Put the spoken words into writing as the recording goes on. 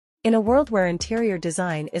In a world where interior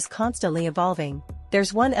design is constantly evolving,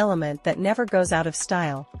 there's one element that never goes out of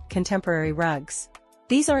style: contemporary rugs.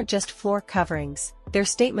 These aren't just floor coverings, they're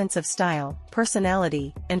statements of style,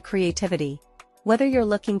 personality, and creativity. Whether you're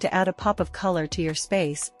looking to add a pop of color to your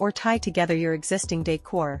space or tie together your existing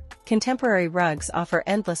decor, contemporary rugs offer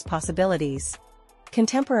endless possibilities.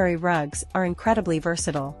 Contemporary rugs are incredibly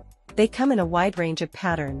versatile. They come in a wide range of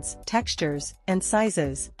patterns, textures, and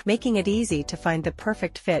sizes, making it easy to find the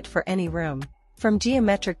perfect fit for any room. From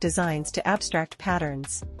geometric designs to abstract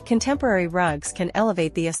patterns, contemporary rugs can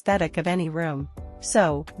elevate the aesthetic of any room.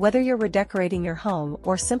 So, whether you're redecorating your home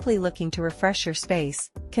or simply looking to refresh your space,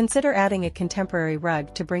 consider adding a contemporary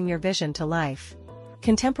rug to bring your vision to life.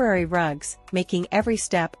 Contemporary rugs, making every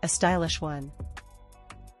step a stylish one.